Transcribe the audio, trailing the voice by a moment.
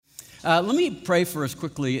Let me pray for us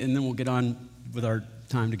quickly, and then we'll get on with our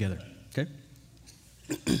time together, okay?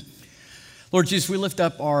 Lord Jesus, we lift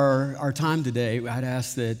up our time today. I'd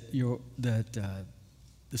ask that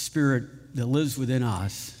the Spirit that lives within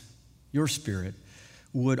us, your Spirit,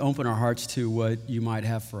 would open our hearts to what you might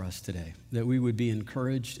have for us today, that we would be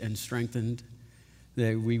encouraged and strengthened,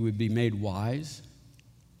 that we would be made wise.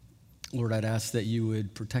 Lord, I'd ask that you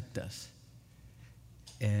would protect us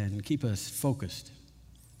and keep us focused.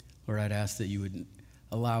 Lord, I'd ask that you would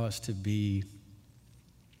allow us to be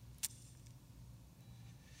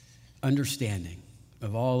understanding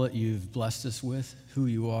of all that you've blessed us with, who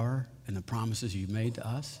you are, and the promises you've made to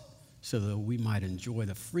us, so that we might enjoy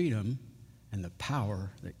the freedom and the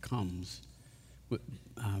power that comes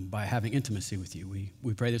by having intimacy with you.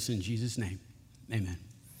 We pray this in Jesus' name. Amen.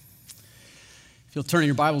 If you'll turn in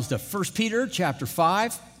your Bibles to 1 Peter chapter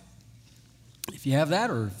 5, if you have that,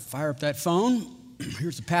 or fire up that phone,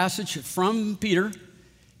 here's a passage from Peter.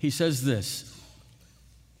 He says this.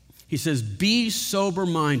 He says, "Be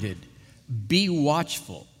sober-minded, be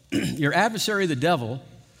watchful. Your adversary, the devil,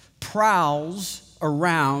 prowls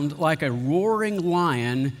around like a roaring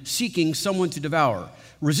lion seeking someone to devour.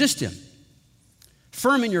 Resist him,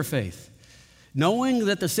 firm in your faith, knowing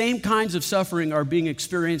that the same kinds of suffering are being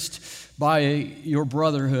experienced by your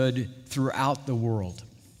brotherhood throughout the world."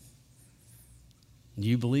 Do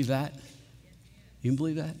you believe that? You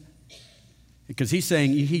believe that? Because he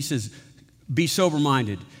says, be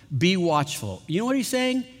sober-minded, be watchful. You know what he's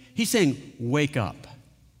saying? He's saying, wake up.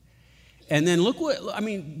 And then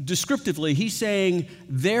descriptively, he's saying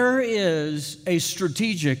there is a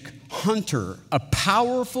strategic hunter, a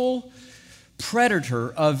powerful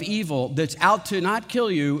predator of evil that's out to not kill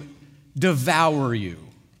you, devour you,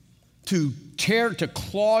 to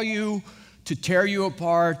claw you, to tear you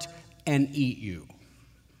apart and eat you.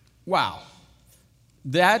 Wow.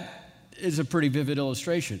 That is a pretty vivid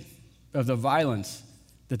illustration of the violence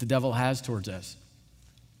that the devil has towards us.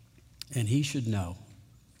 And he should know.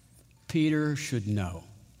 Peter should know.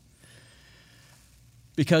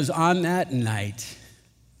 Because on that night,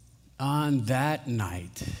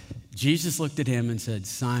 Jesus looked at him and said,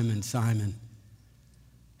 "Simon, Simon,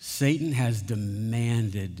 Satan has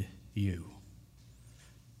demanded you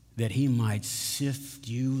that he might sift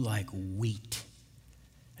you like wheat.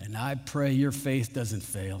 And I pray your faith doesn't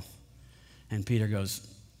fail." And Peter goes,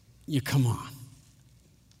 "You come on.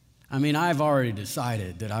 I mean, I've already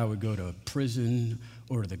decided that I would go to prison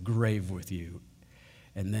or the grave with you."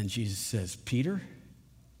 And then Jesus says, "Peter,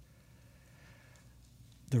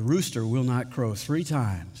 the rooster will not crow 3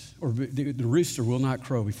 times, or the rooster will not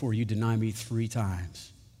crow before you deny me 3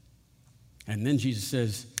 times. And then Jesus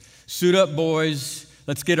says, "Suit up, boys.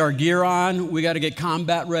 Let's get our gear on. We got to get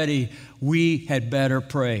combat ready. We had better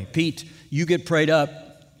pray. Pete, you get prayed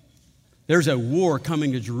up. There's a war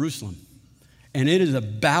coming to Jerusalem, and it is a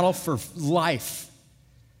battle for life.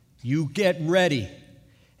 You get ready."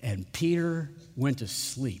 And Peter went to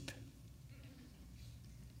sleep.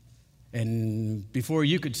 And before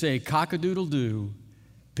you could say cock-a-doodle-doo,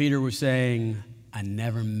 Peter was saying, "I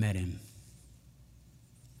never met him."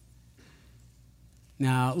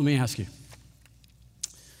 Now, let me ask you.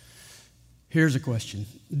 Here's a question.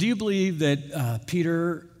 Do you believe that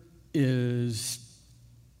Peter is,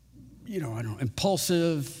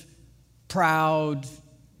 impulsive, proud,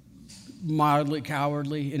 mildly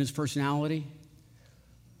cowardly in his personality?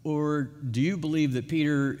 Or do you believe that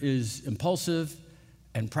Peter is impulsive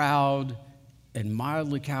and proud and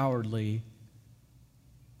mildly cowardly,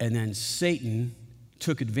 and then Satan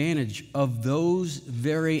took advantage of those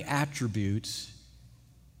very attributes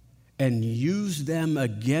and used them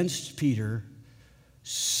against Peter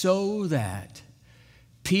so that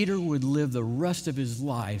Peter would live the rest of his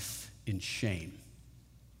life in shame?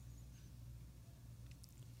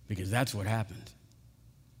 Because that's what happened.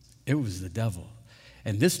 It was the devil.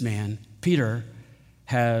 And this man, Peter,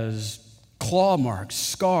 has claw marks,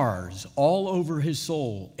 scars all over his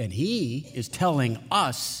soul. And he is telling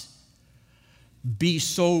us, be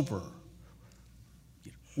sober,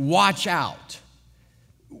 watch out,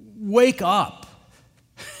 wake up,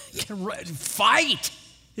 fight.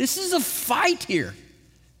 This is a fight here.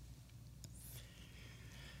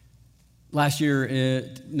 Last year,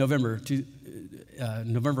 November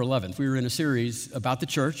 11th, we were in a series about the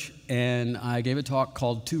church, and I gave a talk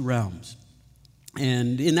called 2 Realms.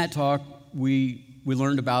 And in that talk, we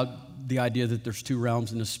learned about the idea that there's 2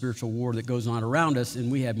 realms in the spiritual war that goes on around us,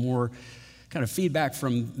 and we had more kind of feedback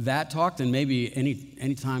from that talk than maybe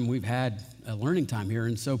any time we've had a learning time here.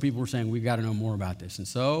 And so people were saying, we've got to know more about this. And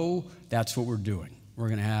so that's what we're doing. We're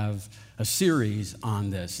going to have a series on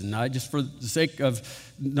this. And I just, for the sake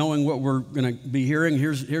of knowing what we're going to be hearing,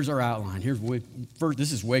 here's our outline. First,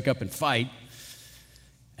 this is Wake Up and Fight.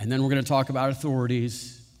 And then we're going to talk about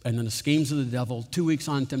authorities, and then the schemes of the devil, 2 weeks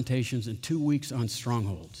on temptations, and 2 weeks on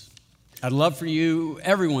strongholds. I'd love for you,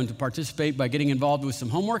 everyone, to participate by getting involved with some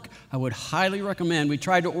homework. I would highly recommend. We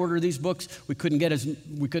tried to order these books. We couldn't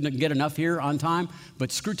get enough here on time,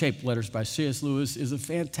 but Screwtape Letters by C.S. Lewis is a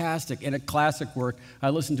fantastic and a classic work.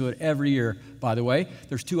 I listen to it every year, by the way.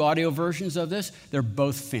 There's 2 audio versions of this. They're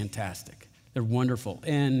both fantastic. They're wonderful.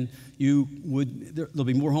 And there'll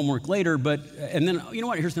be more homework later, and then, you know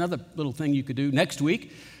what? Here's another little thing you could do. Next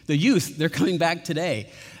week, the youth, they're coming back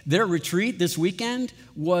today. Their retreat this weekend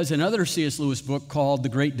was another C.S. Lewis book called The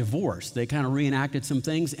Great Divorce. They kind of reenacted some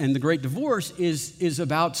things, and The Great Divorce is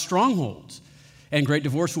about strongholds. And Great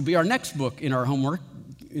Divorce will be our next book in our homework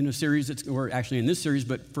in a series, or actually in this series,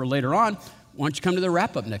 but for later on. Why don't you come to the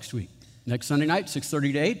wrap-up next week? Next Sunday night,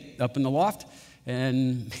 6:30 to 8, up in the loft.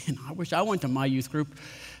 And man, I wish I went to my youth group,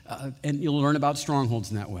 and you'll learn about strongholds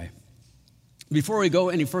in that way. Before we go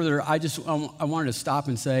any further, I wanted to stop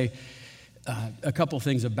and say a couple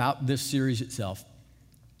things about this series itself.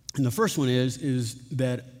 And the first one is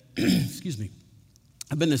that, excuse me,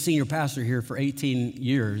 I've been the senior pastor here for 18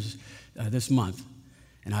 years this month,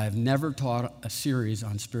 and I have never taught a series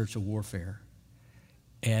on spiritual warfare.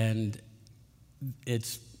 And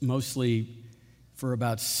it's mostly for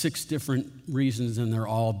about 6 different reasons, and they're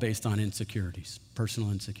all based on insecurities,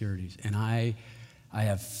 personal insecurities. And I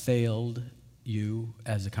have failed you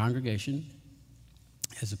as a congregation,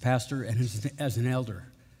 as a pastor, and as an elder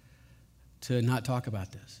to not talk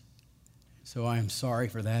about this. So I am sorry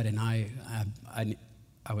for that, and I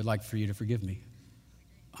would like for you to forgive me.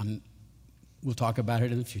 We'll talk about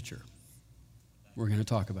it in the future. We're going to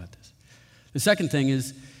talk about this. The second thing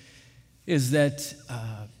is that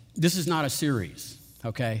this is not a series,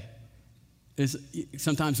 okay?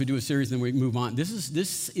 Sometimes we do a series and then we move on.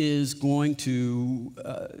 This is going to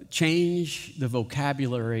change the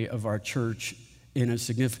vocabulary of our church in a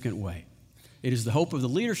significant way. It is the hope of the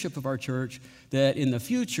leadership of our church that in the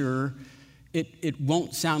future it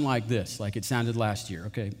won't sound like this, like it sounded last year.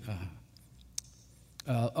 Okay,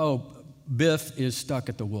 Biff is stuck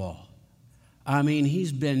at the wall. I mean,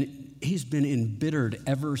 he's been embittered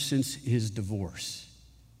ever since his divorce.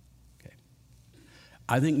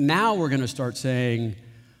 I think now we're going to start saying,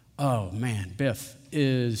 oh man, Biff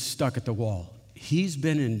is stuck at the wall. He's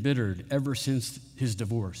been embittered ever since his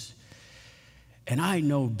divorce. And I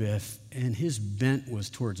know Biff, and his bent was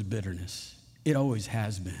towards bitterness. It always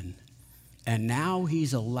has been. And now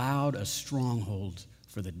he's allowed a stronghold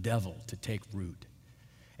for the devil to take root.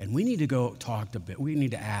 And we need to go talk to Biff. We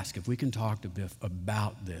need to ask if we can talk to Biff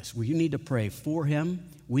about this. We need to pray for him.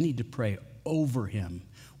 We need to pray over him.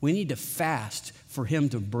 We need to fast for him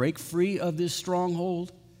to break free of this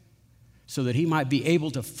stronghold so that he might be able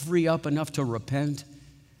to free up enough to repent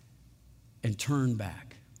and turn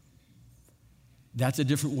back. That's a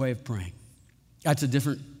different way of praying. That's a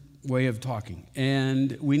different way of talking.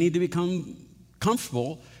 And we need to become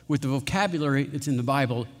comfortable with the vocabulary that's in the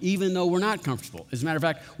Bible, even though we're not comfortable. As a matter of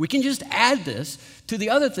fact, we can just add this to the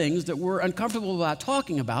other things that we're uncomfortable about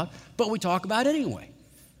talking about, but we talk about anyway.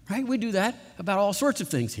 Right? We do that about all sorts of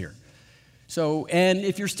things here. So, and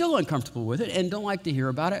if you're still uncomfortable with it and don't like to hear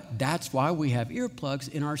about it, that's why we have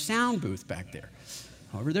earplugs in our sound booth back there.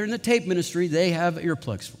 Over there in the tape ministry, they have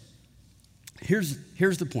earplugs. Here's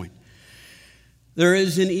the point. There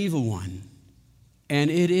is an evil one,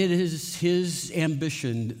 and it is his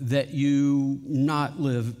ambition that you not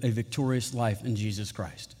live a victorious life in Jesus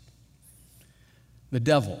Christ. The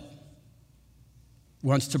devil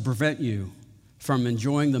wants to prevent you from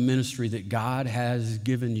enjoying the ministry that God has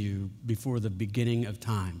given you before the beginning of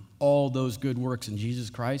time. All those good works in Jesus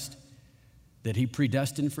Christ that he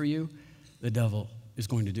predestined for you, the devil is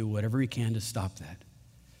going to do whatever he can to stop that.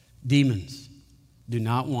 Demons do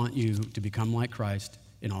not want you to become like Christ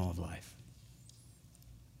in all of life.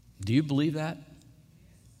 Do you believe that?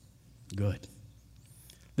 Good.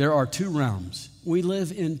 There are 2 realms. We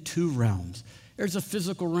live in 2 realms. There's a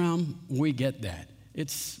physical realm. We get that.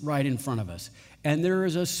 It's right in front of us. And there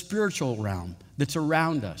is a spiritual realm that's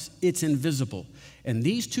around us. It's invisible. And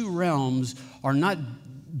these 2 realms are not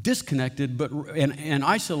disconnected and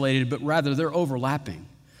isolated, but rather they're overlapping.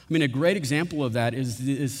 I mean, a great example of that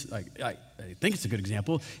is I think it's a good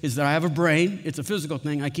example, is that I have a brain. It's a physical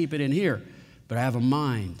thing. I keep it in here. But I have a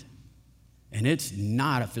mind, and it's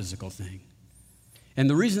not a physical thing. And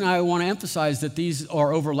the reason I want to emphasize that these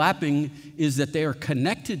are overlapping is that they are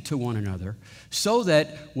connected to one another, so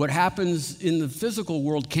that what happens in the physical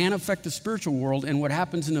world can affect the spiritual world, and what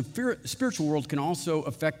happens in the spiritual world can also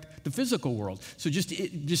affect the physical world. So just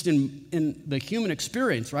in the human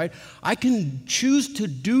experience, right, I can choose to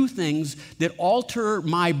do things that alter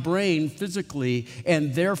my brain physically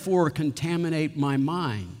and therefore contaminate my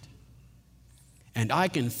mind. And I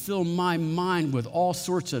can fill my mind with all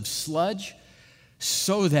sorts of sludge,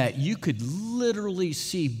 so that you could literally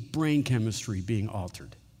see brain chemistry being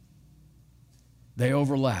altered. They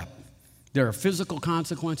overlap. There are physical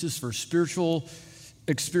consequences for spiritual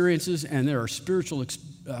experiences, and there are spiritual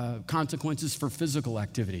consequences for physical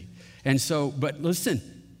activity. And so, but listen,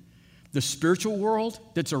 the spiritual world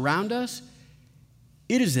that's around us,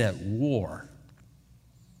 it is at war.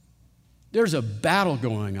 There's a battle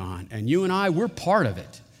going on, and you and I, we're part of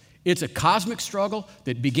it. It's a cosmic struggle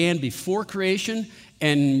that began before creation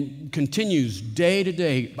and continues day to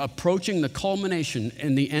day, approaching the culmination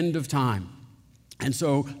and the end of time. And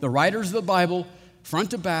so the writers of the Bible,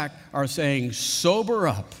 front to back, are saying, sober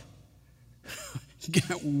up,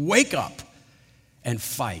 wake up and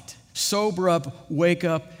fight. Sober up, wake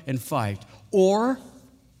up and fight. Or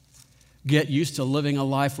get used to living a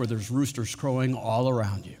life where there's roosters crowing all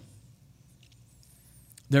around you.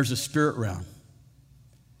 There's a spirit realm.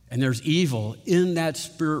 And there's evil in that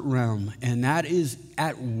spirit realm, and that is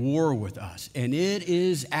at war with us. And it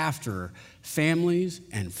is after families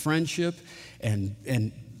and friendship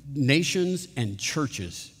and nations and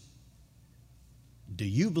churches. Do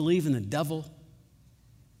you believe in the devil?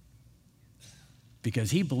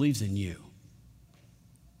 Because he believes in you.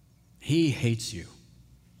 He hates you.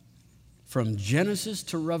 From Genesis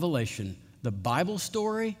to Revelation, the Bible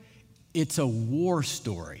story, it's a war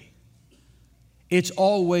story. It's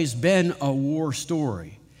always been a war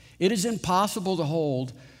story. It is impossible to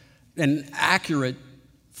hold an accurate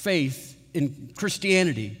faith in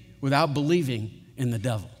Christianity without believing in the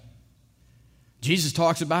devil. Jesus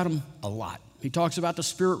talks about him a lot. He talks about the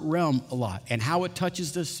spirit realm a lot and how it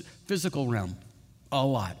touches this physical realm a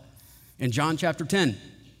lot. In John chapter 10,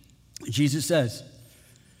 Jesus says,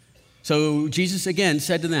 so Jesus again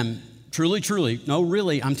said to them, truly, truly, no,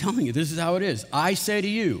 really, I'm telling you, this is how it is. I say to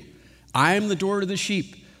you, I am the door to the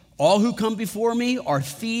sheep. All who come before me are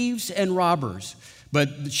thieves and robbers,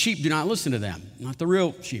 but the sheep do not listen to them, not the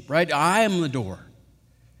real sheep, right? I am the door.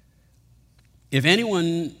 If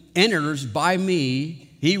anyone enters by me,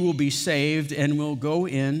 he will be saved and will go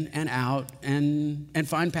in and out and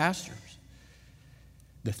find pastures.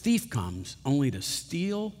 The thief comes only to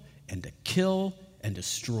steal and to kill and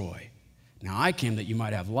destroy. Now I came that you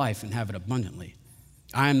might have life and have it abundantly.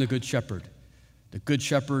 I am the good shepherd. The good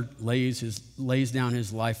shepherd lays down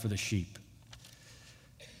his life for the sheep.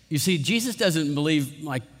 You see, Jesus doesn't believe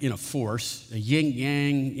like in a force, a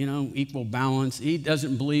yin-yang, equal balance. He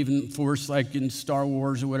doesn't believe in force like in Star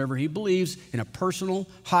Wars or whatever. He believes in a personal,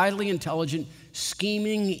 highly intelligent,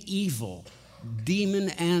 scheming evil, demon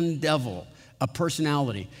and devil, a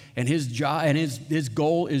personality. And his job and his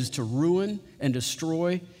goal is to ruin and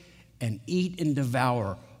destroy and eat and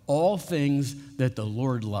devour all things that the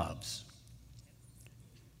Lord loves.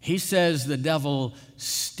 He says the devil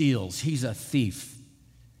steals. He's a thief.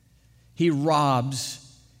 He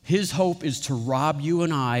robs. His hope is to rob you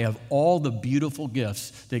and I of all the beautiful gifts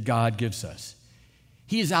that God gives us.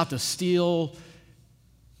 He is out to steal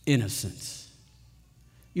innocence.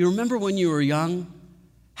 You remember when you were young,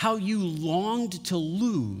 how you longed to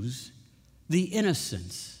lose the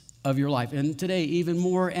innocence of your life. And today, even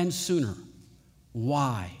more and sooner.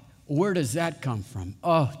 Why? Where does that come from?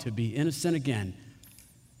 Oh, to be innocent again.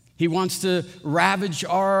 He wants to ravage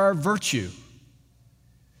our virtue,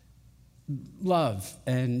 love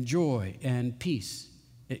and joy and peace.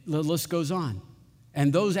 The list goes on.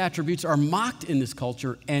 And those attributes are mocked in this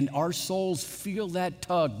culture, and our souls feel that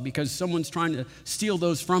tug because someone's trying to steal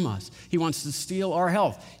those from us. He wants to steal our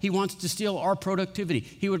health. He wants to steal our productivity.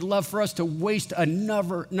 He would love for us to waste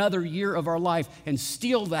another year of our life and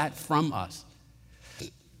steal that from us.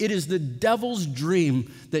 It is the devil's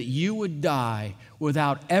dream that you would die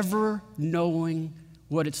without ever knowing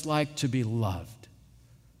what it's like to be loved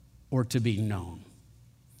or to be known.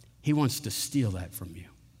 He wants to steal that from you.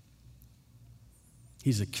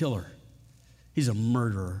 He's a killer. He's a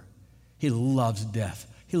murderer. He loves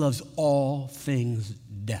death. He loves all things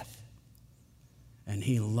death. And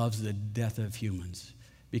he loves the death of humans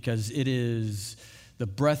because it is the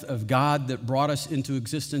breath of God that brought us into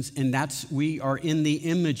existence, and we are in the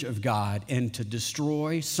image of God. And to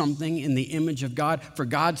destroy something in the image of God, for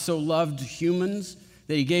God so loved humans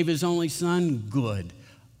that he gave his only son, good.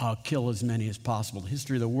 I'll kill as many as possible. The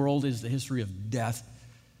history of the world is the history of death,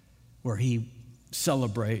 where he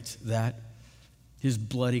celebrates that. His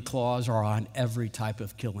bloody claws are on every type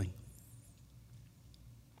of killing.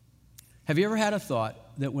 Have you ever had a thought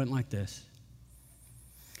that went like this?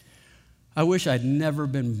 I wish I'd never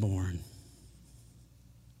been born.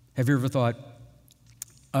 Have you ever thought,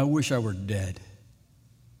 I wish I were dead?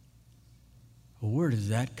 Well, where does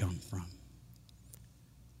that come from?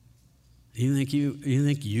 You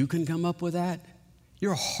think you can come up with that?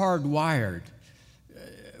 You're hardwired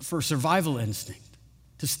for survival instinct,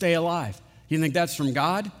 to stay alive. You think that's from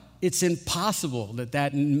God? It's impossible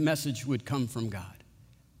that message would come from God.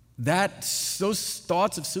 Those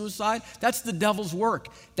thoughts of suicide, that's the devil's work.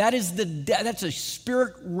 That's a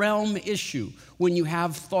spirit realm issue when you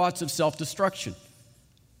have thoughts of self-destruction.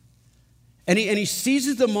 And he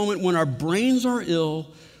seizes the moment when our brains are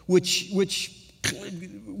ill, which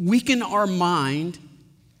weaken our mind,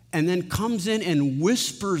 and then comes in and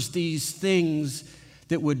whispers these things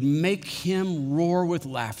that would make him roar with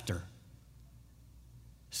laughter.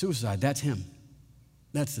 Suicide, that's him.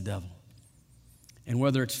 That's the devil. And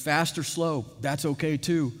whether it's fast or slow, that's okay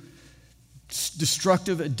too.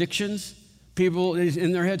 Destructive addictions, people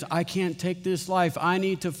in their heads, I can't take this life. I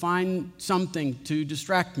need to find something to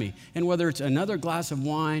distract me. And whether it's another glass of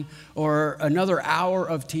wine or another hour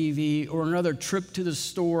of TV or another trip to the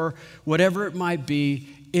store, whatever it might be,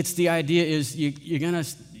 it's the idea is you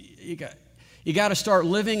got to start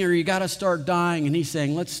living or you got to start dying. And he's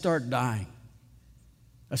saying, let's start dying.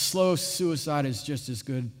 A slow suicide is just as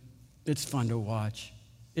good. It's fun to watch.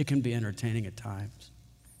 It can be entertaining at times.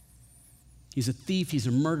 He's a thief, he's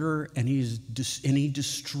a murderer, and he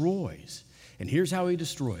destroys. And here's how he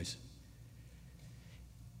destroys.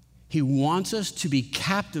 He wants us to be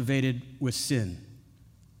captivated with sin.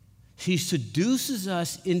 He seduces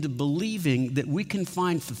us into believing that we can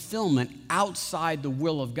find fulfillment outside the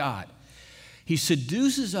will of God. He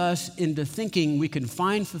seduces us into thinking we can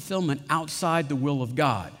find fulfillment outside the will of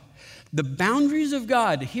God. The boundaries of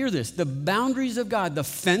God, hear this, the boundaries of God, the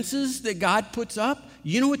fences that God puts up,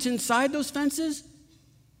 you know what's inside those fences?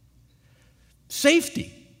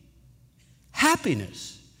 Safety,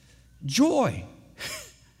 happiness, joy.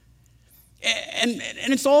 And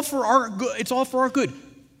it's all for our good. It's all for our good.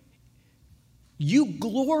 You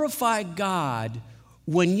glorify God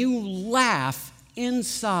when you laugh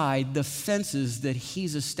inside the fences that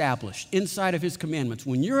he's established, inside of his commandments.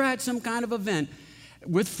 When you're at some kind of event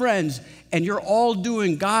with friends and you're all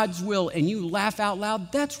doing God's will and you laugh out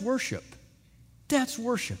loud, that's worship. That's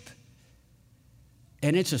worship.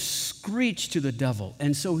 And it's a screech to the devil.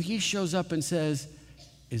 And so he shows up and says,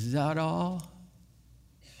 is that all?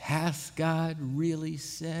 Hath God really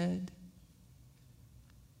said?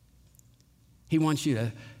 He wants you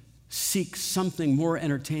to seek something more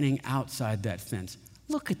entertaining outside that fence.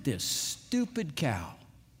 Look at this stupid cow.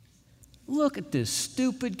 Look at this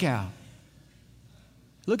stupid cow.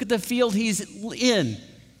 Look at the field he's in.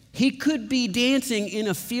 He could be dancing in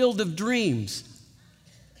a field of dreams.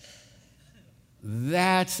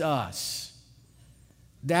 That's us.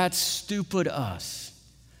 That's stupid us.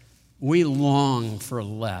 We long for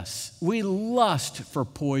less. We lust for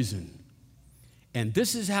poison. And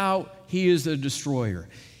this is how he is the destroyer.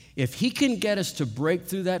 If he can get us to break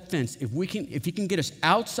through that fence, if he can get us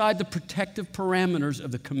outside the protective parameters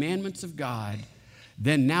of the commandments of God,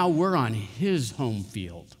 then now we're on his home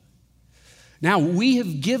field. Now we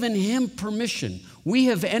have given him permission. We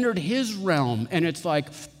have entered his realm, and it's like,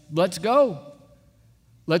 let's go.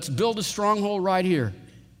 Let's build a stronghold right here.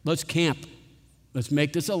 Let's camp. Let's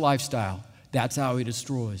make this a lifestyle. That's how he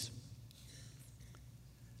destroys.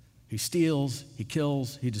 He steals, he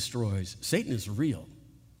kills, he destroys. Satan is real.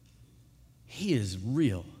 He is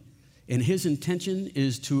real. And his intention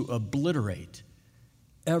is to obliterate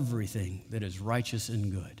everything that is righteous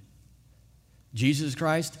and good. Jesus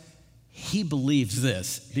Christ, he believes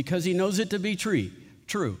this because he knows it to be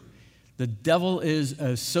true. The devil is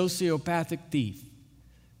a sociopathic thief.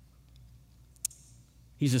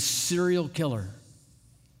 He's a serial killer.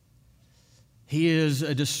 He is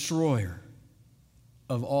a destroyer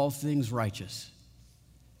of all things righteous.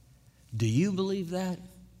 Do you believe that?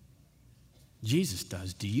 Jesus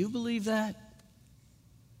does. Do you believe that?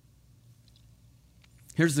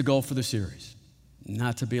 Here's the goal for the series: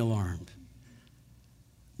 not to be alarmed.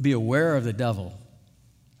 Be aware of the devil,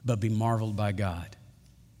 but be marveled by God.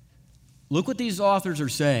 Look what these authors are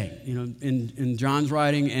saying. You know, in John's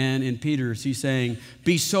writing and in Peter's, he's saying,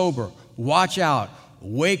 be sober, watch out,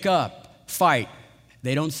 wake up, fight.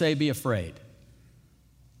 They don't say be afraid.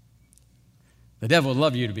 The devil would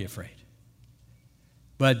love you to be afraid.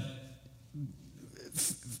 But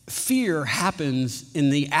fear happens in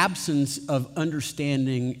the absence of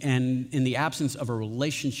understanding and in the absence of a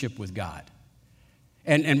relationship with God.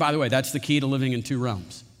 And by the way, that's the key to living in two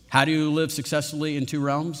realms. How do you live successfully in two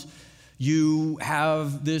realms? You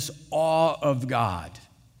have this awe of God.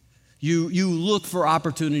 You look for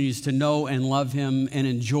opportunities to know and love him and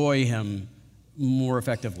enjoy him more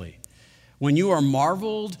effectively. When you are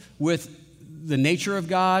marveled with the nature of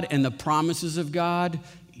God and the promises of God,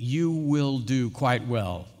 you will do quite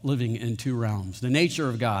well living in two realms. The nature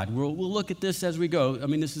of God. We'll look at this as we go. I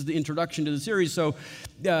mean, this is the introduction to the series. So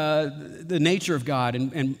the nature of God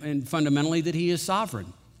and fundamentally that he is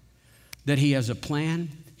sovereign, that he has a plan.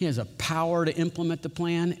 He has a power to implement the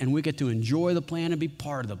plan, and we get to enjoy the plan and be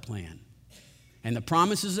part of the plan. And the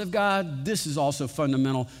promises of God, this is also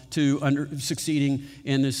fundamental to succeeding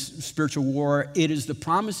in this spiritual war. It is the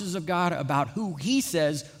promises of God about who he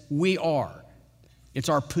says we are. It's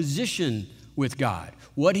our position with God,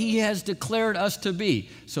 what he has declared us to be.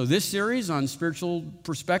 So this series on spiritual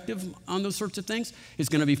perspective on those sorts of things is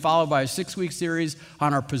going to be followed by a 6-week series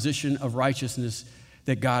on our position of righteousness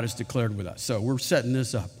that God has declared with us. So we're setting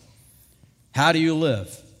this up. How do you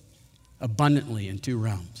live abundantly in two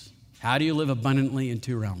realms? How do you live abundantly in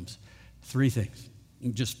two realms? 3 things,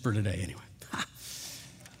 just for today anyway.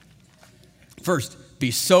 First, be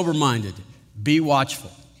sober-minded, be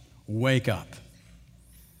watchful, wake up.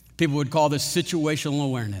 People would call this situational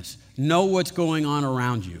awareness. Know what's going on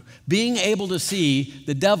around you. Being able to see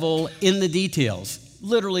the devil in the details,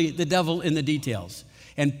 literally the devil in the details.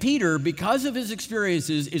 And Peter, because of his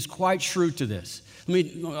experiences, is quite shrewd to this.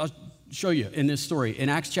 I'll show you in this story. In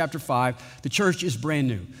Acts chapter 5, the church is brand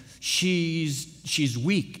new. She's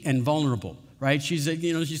weak and vulnerable, right?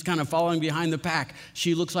 She's kind of following behind the pack.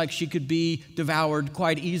 She looks like she could be devoured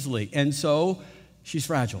quite easily. And so she's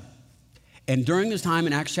fragile. And during this time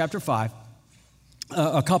in Acts chapter 5,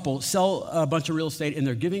 a couple sell a bunch of real estate and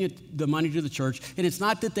they're giving the money to the church. And it's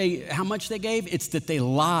not that how much they gave, it's that they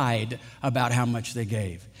lied about how much they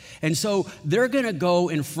gave. And so they're going to go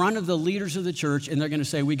in front of the leaders of the church and they're going to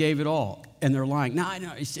say, we gave it all. And they're lying. No,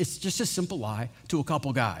 it's just a simple lie to a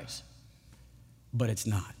couple guys. But it's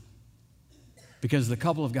not. Because the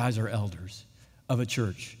couple of guys are elders of a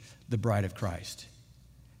church, the bride of Christ.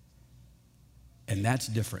 And that's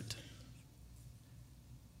different.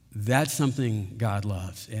 That's something God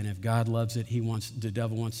loves. And if God loves it, the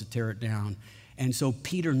devil wants to tear it down. And so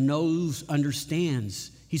Peter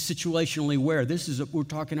understands. He's situationally aware. We're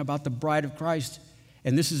talking about the bride of Christ.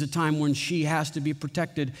 And this is a time when she has to be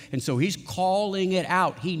protected. And so he's calling it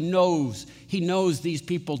out. He knows these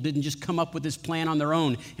people didn't just come up with this plan on their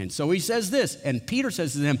own. And so he says this, and Peter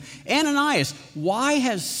says to them, Ananias, why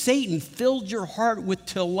has Satan filled your heart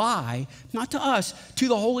to lie, not to us, to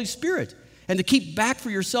the Holy Spirit, and to keep back for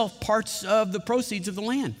yourself parts of the proceeds of the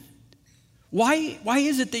land? Why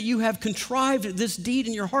is it that you have contrived this deed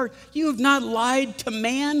in your heart? You have not lied to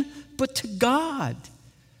man, but to God.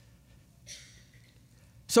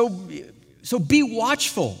 So be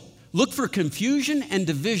watchful. Look for confusion and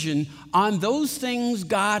division on those things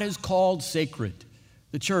God has called sacred.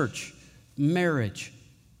 The church, marriage,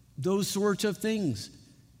 those sorts of things.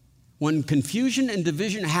 When confusion and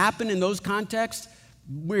division happen in those contexts,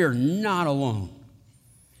 we're not alone.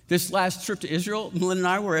 This last trip to Israel, Melinda and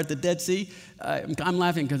I were at the Dead Sea. I'm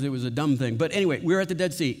laughing because it was a dumb thing. But anyway, we were at the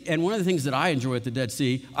Dead Sea. And one of the things that I enjoy at the Dead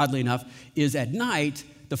Sea, oddly enough, is at night,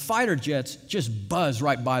 the fighter jets just buzz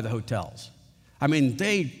right by the hotels. I mean,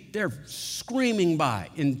 they're screaming by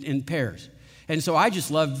in pairs. And so I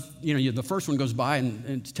just love, the first one goes by and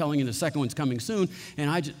it's telling you the second one's coming soon.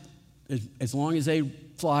 And as long as they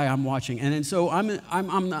fly, I'm watching. And then so I'm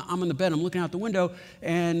on the bed, I'm looking out the window,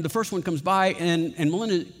 and the first one comes by, and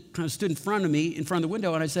Melinda kind of stood in front of the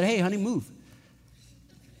window, and I said, hey, honey, move.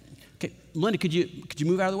 Okay, Melinda, could you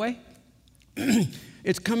move out of the way?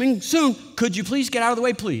 It's coming soon. Could you please get out of the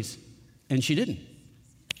way, please? And she didn't.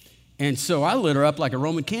 And so I lit her up like a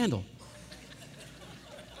Roman candle.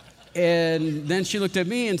 And then she looked at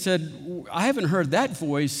me and said, I haven't heard that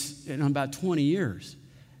voice in about 20 years.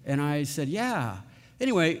 And I said, yeah.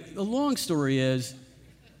 Anyway, the long story is,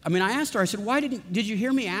 I asked her, I said, did you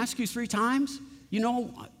hear me ask you 3 times? I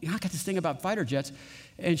got this thing about fighter jets.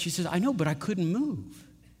 And she said, I know, but I couldn't move.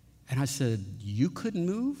 And I said, you couldn't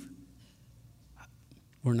move?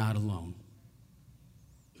 We're not alone.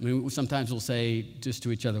 Sometimes we'll say just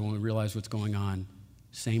to each other when we realize what's going on,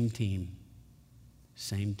 same team.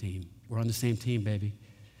 Same team. We're on the same team, baby.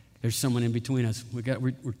 There's someone in between us.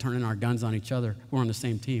 We're turning our guns on each other. We're on the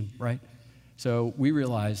same team, right? So we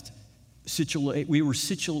realized we were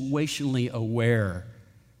situationally aware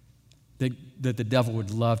that the devil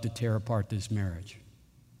would love to tear apart this marriage.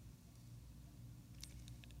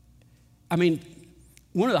 I mean,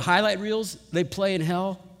 one of the highlight reels they play in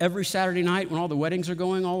hell every Saturday night when all the weddings are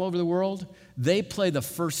going all over the world, they play the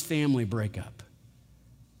first family breakup.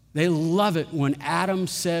 They love it when Adam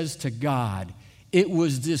says to God, "It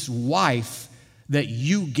was this wife that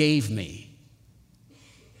you gave me."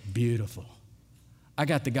 Beautiful. I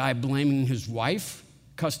got the guy blaming his wife,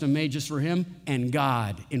 custom made just for him, and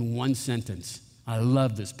God in one sentence. I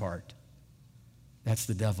love this part. That's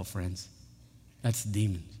the devil, friends. That's the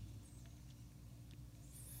demons.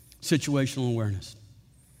 Situational awareness.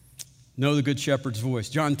 Know the good shepherd's voice.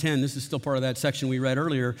 John 10, this is still part of that section we read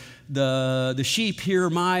earlier. The sheep hear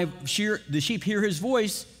his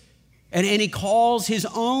voice, and he calls his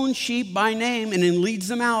own sheep by name and then leads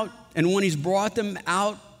them out. And when he's brought them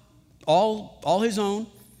out, all his own,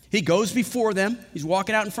 he goes before them. He's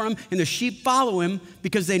walking out in front of them, and the sheep follow him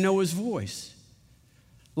because they know his voice.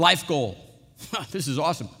 Life goal. This is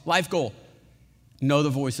awesome. Life goal. Know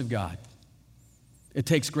the voice of God. It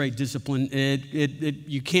takes great discipline.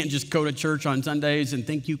 You can't just go to church on Sundays and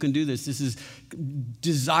think you can do this. This is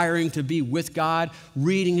desiring to be with God,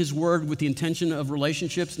 reading his word with the intention of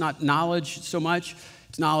relationships, not knowledge so much.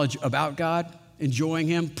 It's knowledge about God, enjoying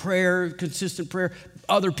him, prayer, consistent prayer,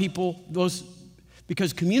 other people,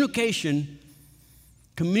 because communication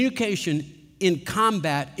in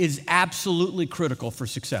combat is absolutely critical for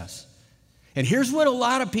success. And here's what a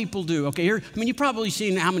lot of people do. Okay, you've probably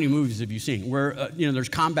seen, how many movies have you seen where, there's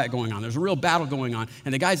combat going on. There's a real battle going on.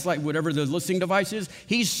 And the guy's like, whatever the listening device is,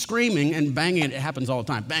 he's screaming and banging it. It happens all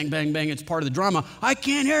the time. Bang, bang, bang. It's part of the drama. I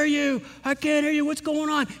can't hear you. I can't hear you. What's going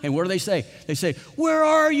on? And what do they say? They say, where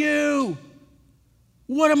are you?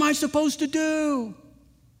 What am I supposed to do?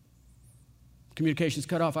 Communication's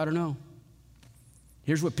cut off. I don't know.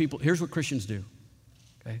 Here's what Christians do.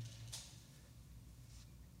 Okay?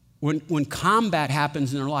 When combat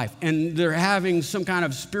happens in their life and they're having some kind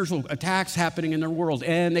of spiritual attacks happening in their world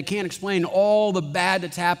and they can't explain all the bad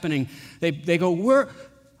that's happening, they go,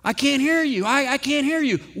 I can't hear you. I can't hear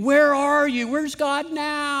you. Where are you? Where's God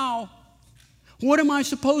now? What am I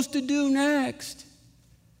supposed to do next?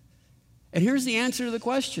 And here's the answer to the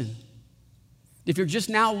question. If you're just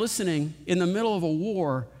now listening in the middle of a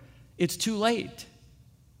war, it's too late.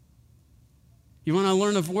 You want to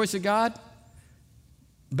learn the voice of God?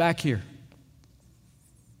 Back here,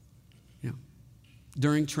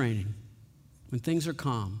 during training, when things are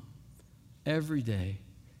calm, every day,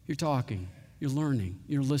 you're talking, you're learning,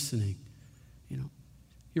 you're listening,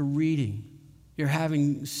 you're reading, you're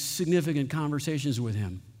having significant conversations with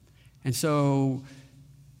him. And so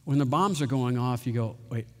when the bombs are going off, you go,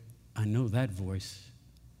 wait, I know that voice.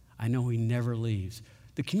 I know he never leaves.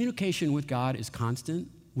 The communication with God is constant.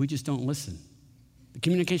 We just don't listen. The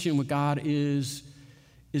communication with God is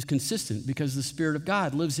consistent because the Spirit of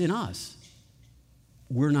God lives in us.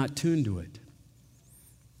 We're not tuned to it.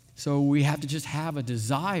 So we have to just have a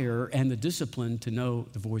desire and the discipline to know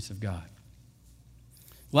the voice of God.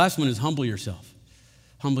 The last one is humble yourself.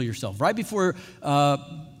 Humble yourself. Right before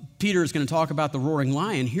Peter is going to talk about the roaring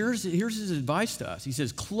lion, here's his advice to us. He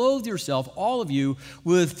says, clothe yourself, all of you,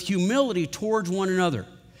 with humility towards one another.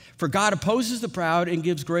 For God opposes the proud and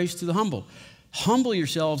gives grace to the humble. Humble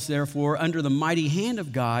yourselves, therefore, under the mighty hand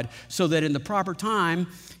of God, so that in the proper time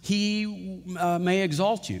he may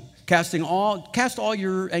exalt you, cast all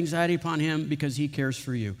your anxiety upon him because he cares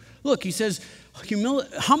for you. Look, he says,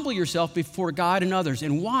 humble yourself before God and others.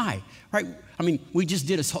 And why? Right? We just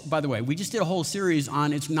did a whole series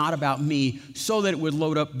on It's Not About Me so that it would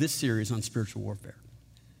load up this series on spiritual warfare.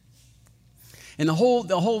 And the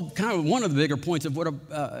whole kind of one of the bigger points of what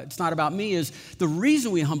It's Not About Me is the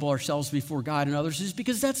reason we humble ourselves before God and others is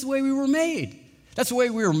because that's the way we were made. That's the way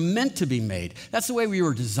we were meant to be made. That's the way we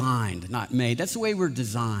were designed, not made. That's the way we're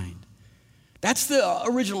designed. That's the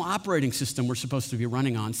original operating system we're supposed to be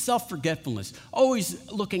running on. Self-forgetfulness,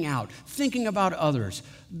 always looking out, thinking about others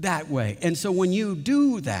that way. And so when you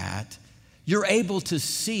do that, you're able to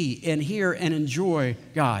see and hear and enjoy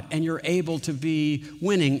God, and you're able to be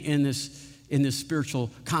winning in this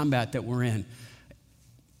spiritual combat that we're in.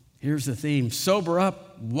 Here's the theme. Sober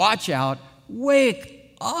up, watch out,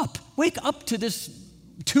 wake up. Wake up to this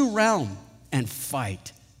realm and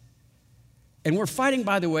fight. And we're fighting,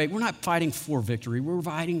 by the way, we're not fighting for victory. We're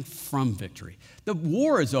fighting from victory. The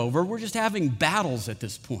war is over. We're just having battles at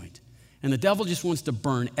this point. And the devil just wants to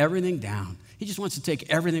burn everything down. He just wants to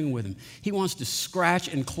take everything with him. He wants to scratch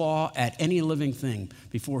and claw at any living thing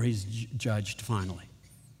before he's judged finally.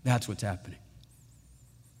 That's what's happening.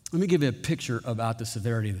 Let me give you a picture about the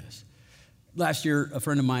severity of this. Last year, a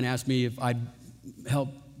friend of mine asked me if I'd help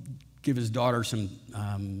give his daughter some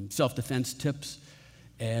self-defense tips.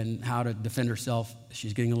 and how to defend herself.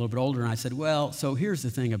 She's getting a little bit older, and I said, well, so here's the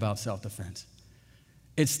thing about self-defense.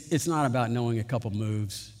 It's not about knowing a couple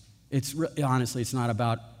moves. Honestly, it's not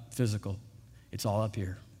about physical. It's all up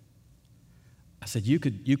here. I said, you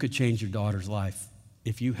could change your daughter's life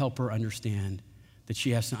if you help her understand that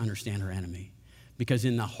she has to understand her enemy. Because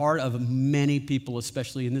in the heart of many people,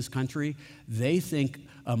 especially in this country, they think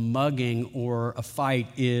a mugging or a fight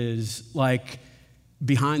is like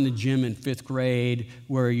behind the gym in 5th grade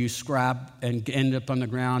where you scrap and end up on the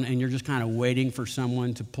ground and you're just kind of waiting for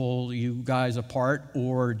someone to pull you guys apart,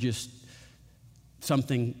 or just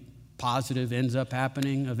something positive ends up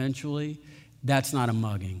happening eventually. That's not a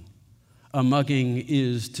mugging. A mugging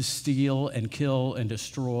is to steal and kill and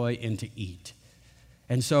destroy and to eat.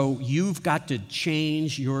 And so you've got to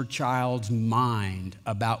change your child's mind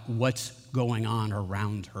about what's going on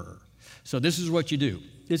around her. So this is what you do.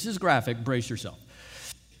 This is graphic, brace yourself.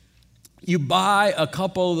 You buy a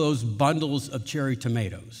couple of those bundles of cherry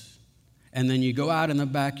tomatoes, and then you go out in the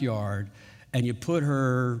backyard and you put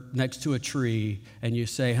her next to a tree and you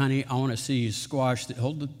say, honey, I want to see you squash,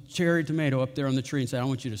 hold the cherry tomato up there on the tree and say, I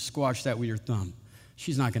want you to squash that with your thumb.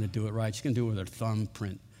 She's not going to do it right. She's going to do it with her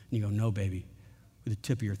thumbprint. And you go, no, baby, with the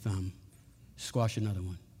tip of your thumb. Squash another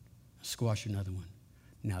one. Squash another one.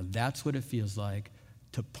 Now that's what it feels like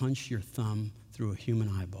to punch your thumb through a human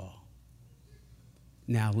eyeball.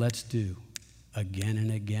 Now let's do again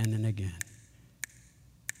and again and again.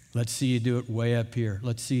 Let's see you do it way up here.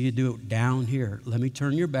 Let's see you do it down here. Let me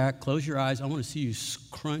turn your back, close your eyes. I want to see you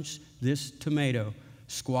crunch this tomato,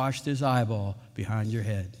 squash this eyeball behind your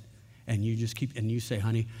head. And you just keep, and you say,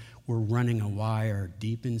 honey, we're running a wire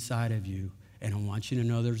deep inside of you, and I want you to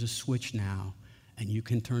know there's a switch now, and you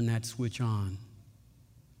can turn that switch on,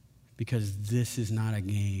 because this is not a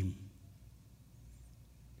game.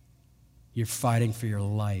 You're fighting for your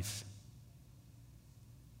life.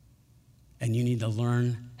 And you need to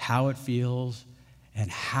learn how it feels and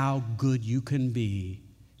how good you can be.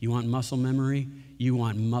 You want muscle memory? You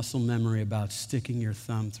want muscle memory about sticking your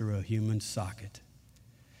thumb through a human socket.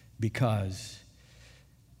 Because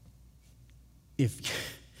if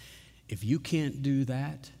you can't do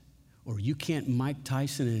that, or you can't Mike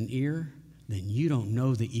Tyson in an ear, then you don't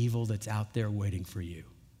know the evil that's out there waiting for you.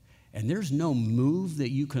 And there's no move that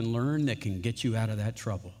you can learn that can get you out of that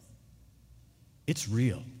trouble. It's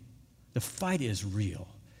real. The fight is real.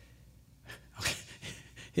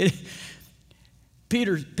 Okay.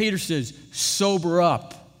 Peter says, sober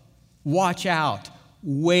up, watch out,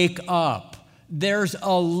 wake up. There's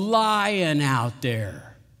a lion out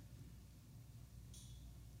there.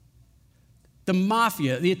 The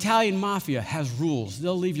mafia, the Italian mafia has rules.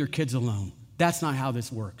 They'll leave your kids alone. That's not how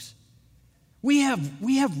this works. We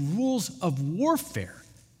have rules of warfare.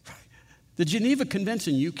 The Geneva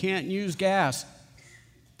Convention, you can't use gas.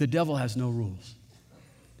 The devil has no rules.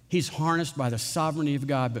 He's harnessed by the sovereignty of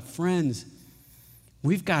God. But friends,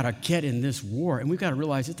 we've got to get in this war, and we've got to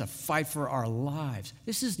realize it's a fight for our lives.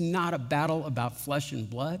 This is not a battle about flesh and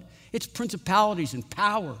blood. It's principalities and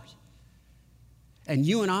powers. And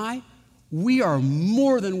you and I, we are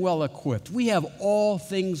more than well equipped. We have all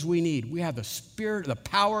things we need. We have the Spirit, the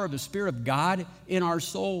power of the Spirit of God in our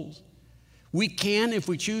souls. We can, if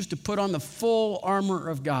we choose, to put on the full armor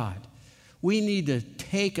of God. We need to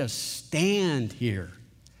take a stand here.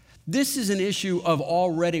 This is an issue of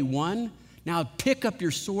already won. Now pick up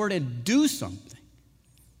your sword and do something.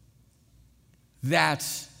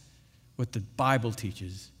 That's what the Bible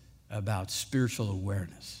teaches about spiritual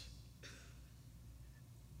awareness.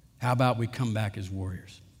 How about we come back as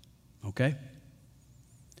warriors? Okay?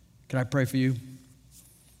 Can I pray for you?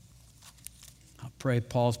 I'll pray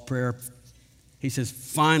Paul's prayer. He says,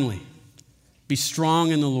 finally, be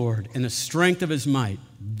strong in the Lord and the strength of his might.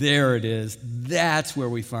 There it is. That's where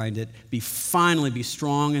we find it. Finally be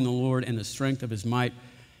strong in the Lord and the strength of his might.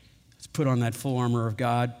 Let's put on that full armor of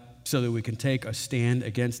God so that we can take a stand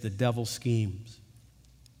against the devil's schemes.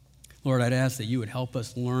 Lord, I'd ask that you would help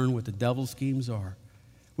us learn what the devil's schemes are.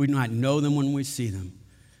 We might know them when we see them.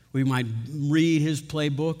 We might read his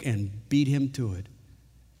playbook and beat him to it.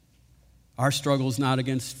 Our struggle is not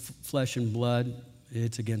against flesh and blood.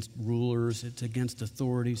 It's against rulers. It's against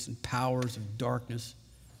authorities and powers of darkness.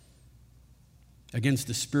 Against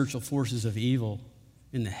the spiritual forces of evil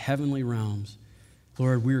in the heavenly realms.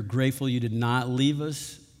 Lord, we are grateful you did not leave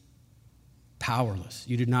us powerless.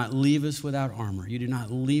 You did not leave us without armor. You did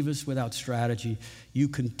not leave us without strategy. You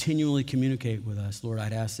continually communicate with us. Lord,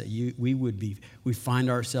 I'd ask that we find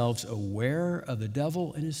ourselves aware of the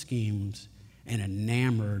devil and his schemes and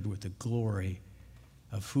enamored with the glory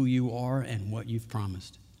of who you are and what you've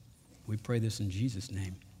promised. We pray this in Jesus'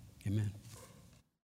 name. Amen.